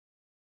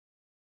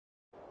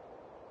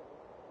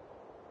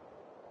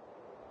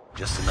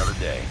Just another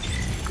day.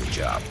 Good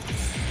job.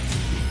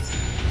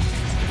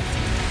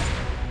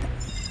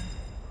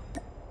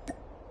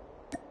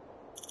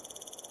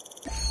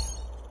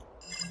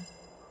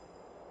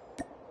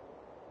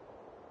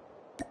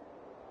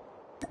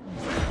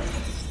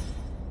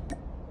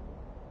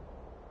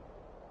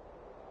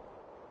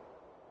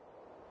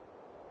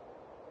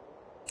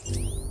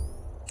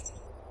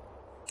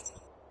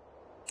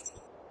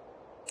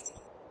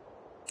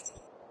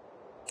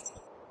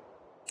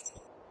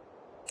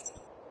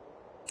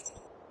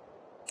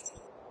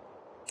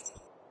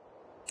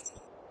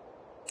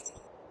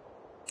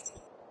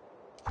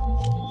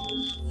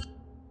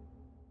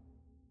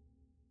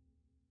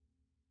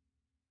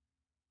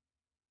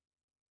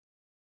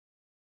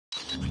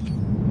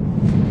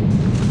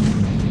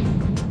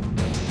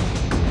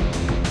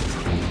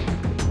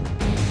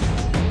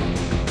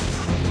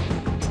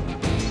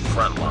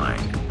 Frontline.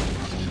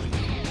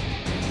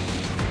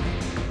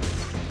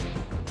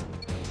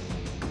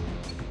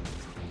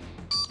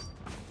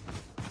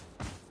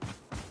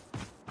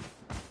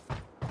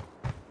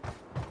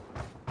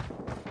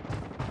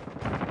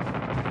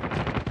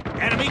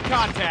 Enemy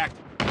contact!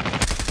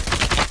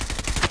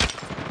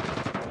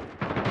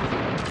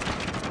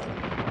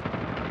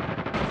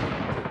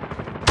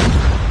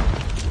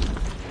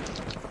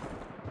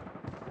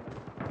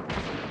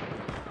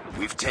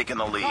 We've taken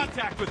the lead.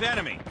 Contact with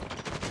enemy!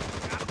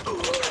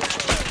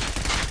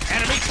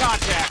 Enemy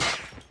contact!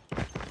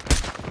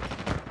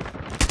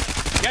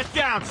 Get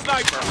down,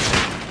 sniper!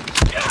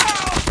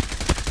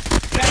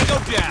 Tango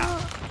down!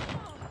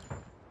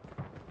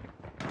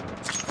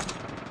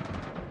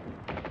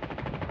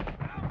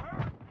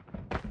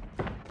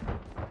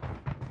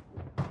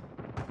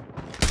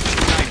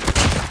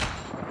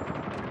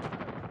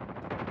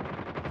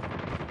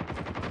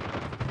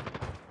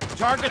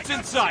 Targets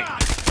in sight!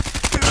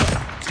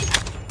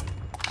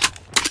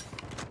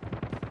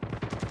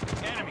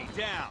 Enemy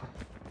down!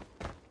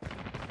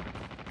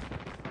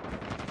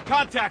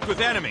 Contact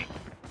with enemy!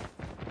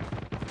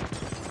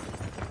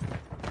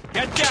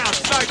 Get down,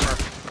 sniper!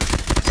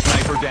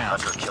 Sniper down.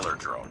 Hunter-killer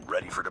drone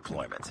ready for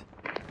deployment.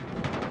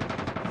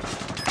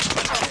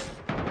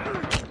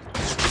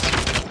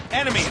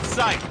 Enemy in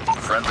sight!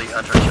 Friendly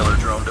hunter-killer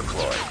drone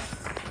deployed.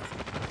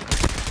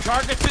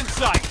 Targets in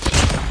sight!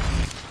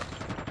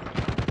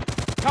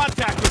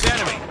 Contact with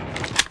enemy!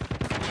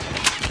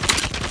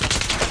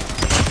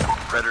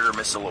 Predator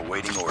missile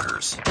awaiting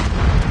orders.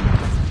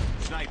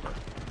 Sniper!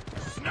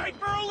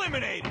 Sniper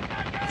eliminated!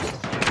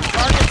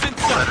 Targets in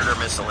sight! Predator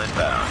missile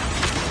inbound.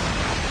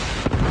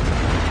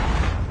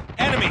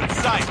 Enemy in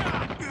sight!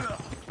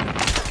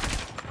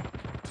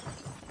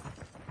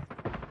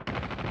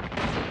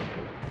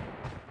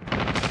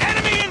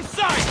 Enemy in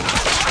sight!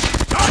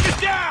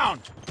 Target down!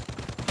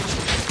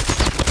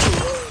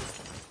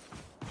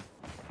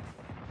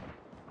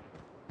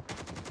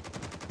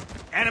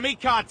 Enemy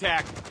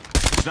contact!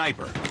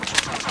 Sniper!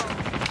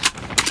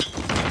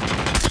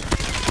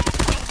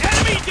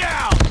 Enemy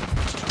down!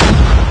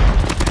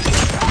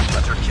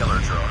 Hunter-killer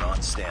drone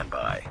on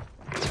standby.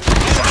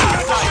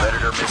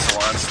 Predator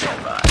missile on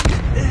standby.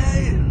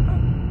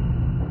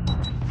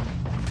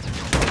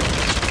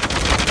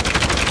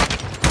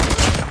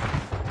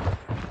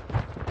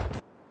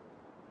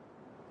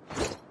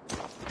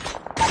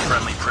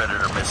 Friendly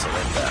Predator missile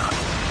inbound.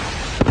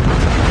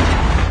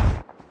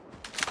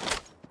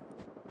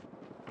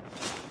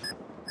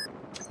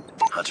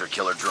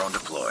 Hunter-killer drone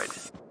deployed.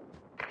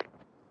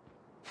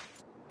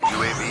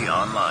 UAV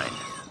online.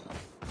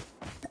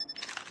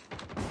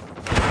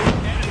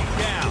 Enemy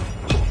down!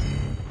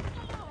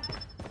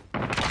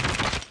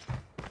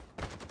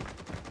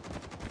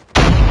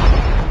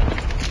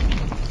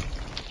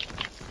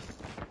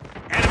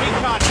 Enemy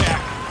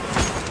contact!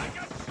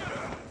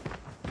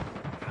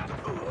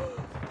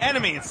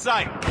 Enemy in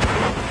sight!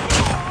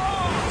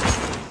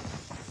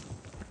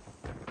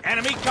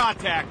 Enemy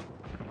contact!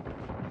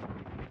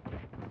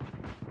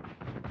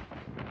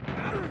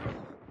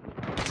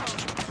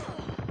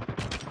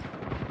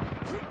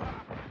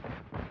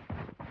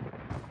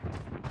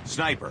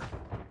 Sniper.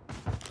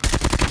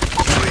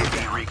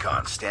 UAV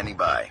recon standing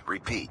by.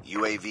 Repeat,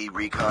 UAV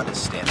recon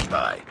is standing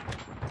by.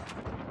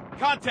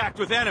 Contact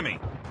with enemy.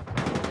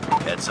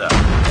 Heads up.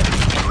 Enemy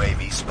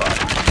UAV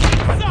spotted.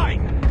 Sight!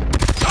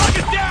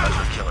 Target down!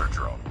 Hunter-killer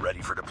drone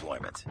ready for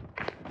deployment.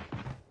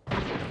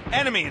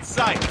 Enemy in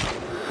sight.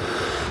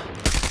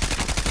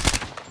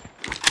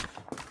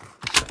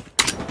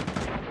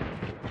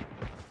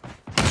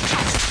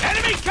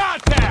 Enemy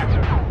contact!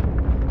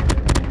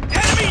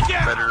 Enemy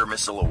down! Predator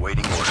missile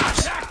awaiting orders.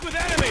 Contact with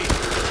enemy!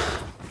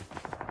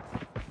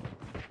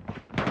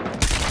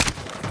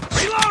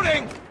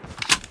 Reloading!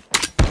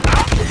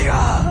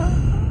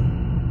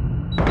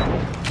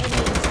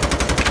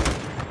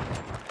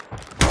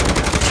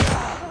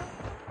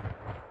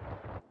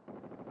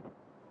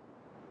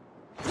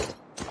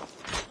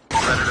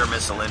 Predator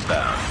missile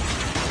inbound.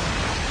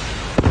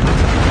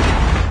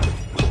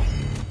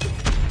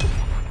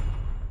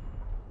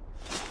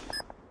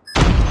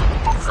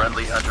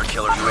 Friendly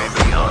hunter-killer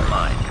UAV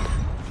online.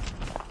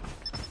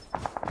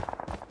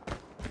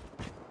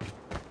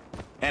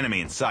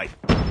 Enemy in sight.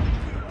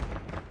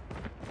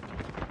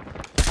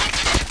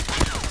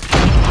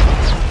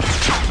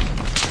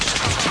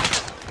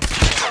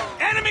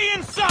 Enemy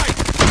in sight!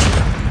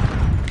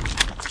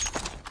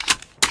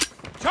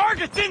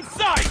 Target's in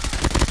sight!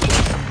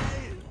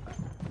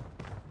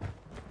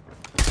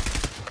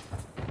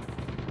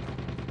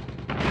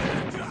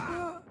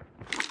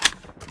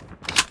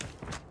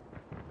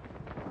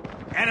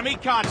 Enemy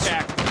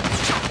contact!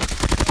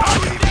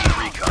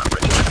 UAV recon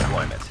ready for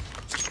deployment.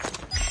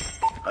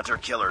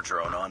 Hunter-killer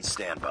drone on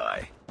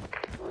standby.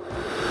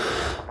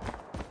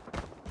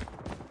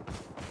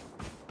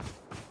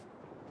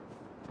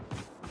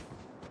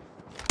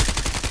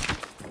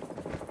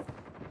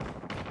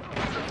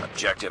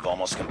 Objective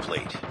almost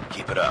complete.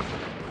 Keep it up.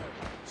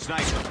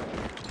 Sniper.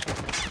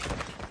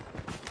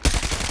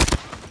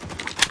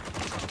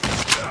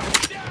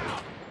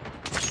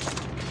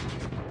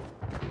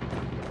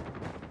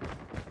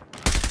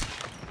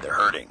 They're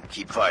hurting.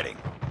 Keep fighting.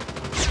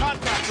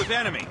 Contact with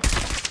enemy.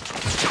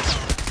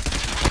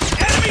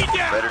 Enemy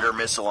down! Predator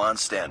missile on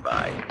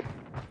standby.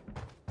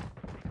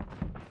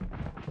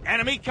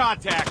 Enemy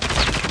contact.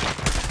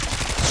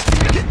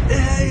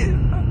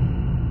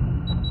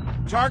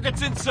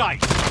 Target's in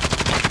sight.